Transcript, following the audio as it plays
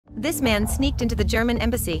This man sneaked into the German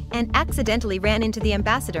embassy and accidentally ran into the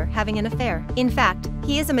ambassador having an affair. In fact,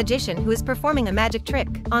 he is a magician who is performing a magic trick.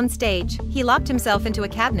 On stage, he locked himself into a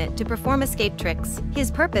cabinet to perform escape tricks.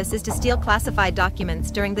 His purpose is to steal classified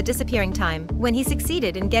documents during the disappearing time. When he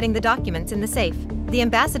succeeded in getting the documents in the safe, the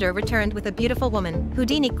ambassador returned with a beautiful woman.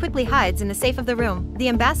 Houdini quickly hides in the safe of the room. The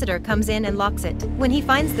ambassador comes in and locks it. When he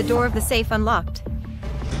finds the door of the safe unlocked,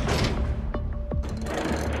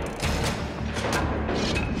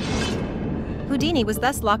 Houdini was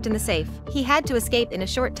thus locked in the safe. He had to escape in a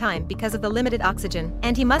short time because of the limited oxygen,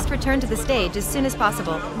 and he must return to the stage as soon as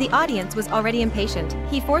possible. The audience was already impatient.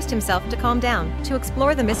 He forced himself to calm down, to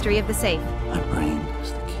explore the mystery of the safe. My brain